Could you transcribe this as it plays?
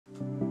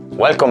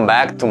Welcome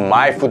back to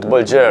my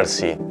football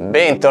jersey.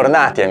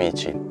 Bentornati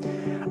amici.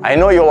 I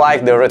know you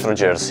like the retro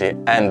jersey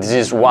and this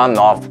is one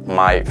of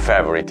my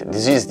favorite.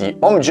 This is the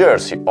home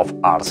jersey of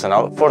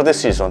Arsenal for the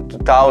season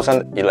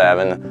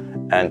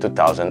 2011 and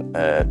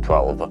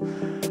 2012.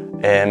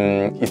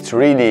 It's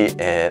really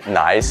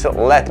nice.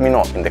 Let me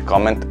know in the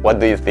comment what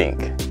do you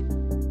think.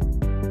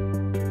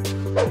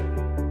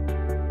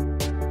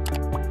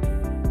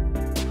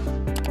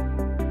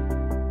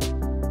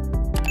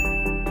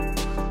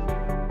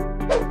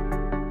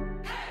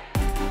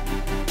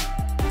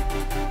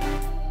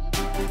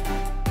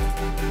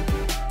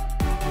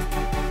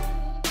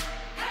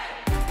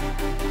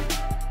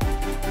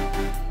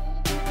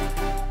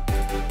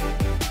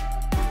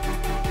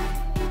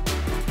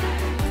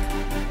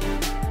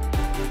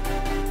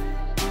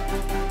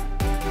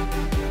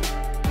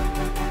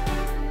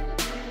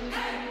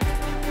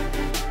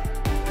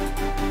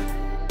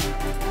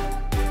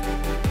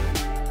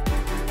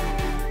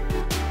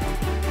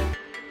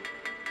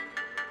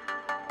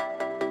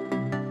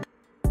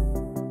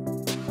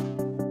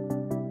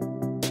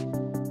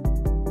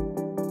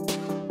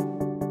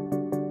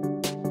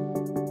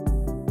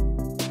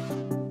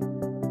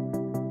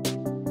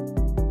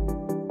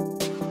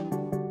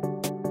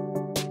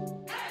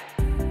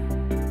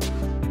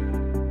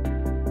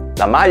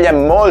 La maglia è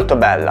molto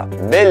bella,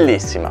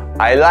 bellissima.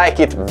 I like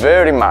it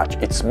very much.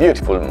 It's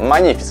beautiful,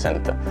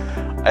 magnificent.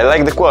 I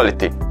like the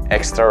quality,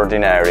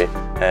 extraordinary.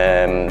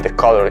 The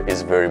color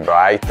is very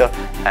bright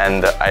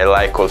and I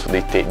like also the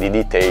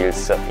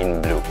details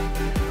in blue.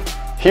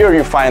 Here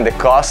you find the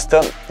cost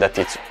that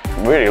it's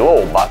very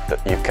low, but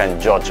you can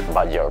judge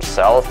by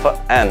yourself,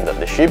 and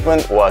the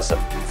shipment was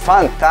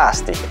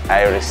fantastic.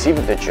 I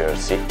received the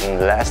jersey in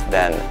less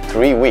than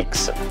 3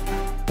 weeks.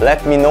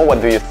 Let me know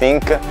what do you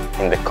think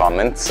in the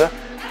comments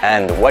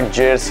and what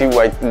jersey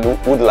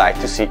would like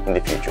to see in the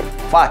future.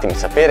 Fatemi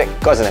sapere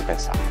cosa ne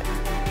pensate.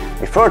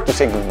 Before to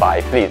say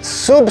goodbye, please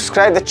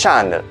subscribe the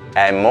channel,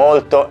 è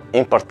molto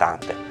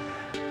importante.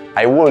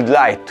 I would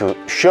like to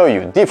show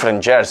you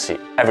different jersey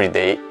every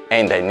day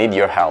and I need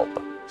your help.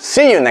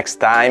 See you next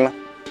time.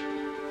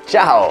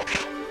 Ciao!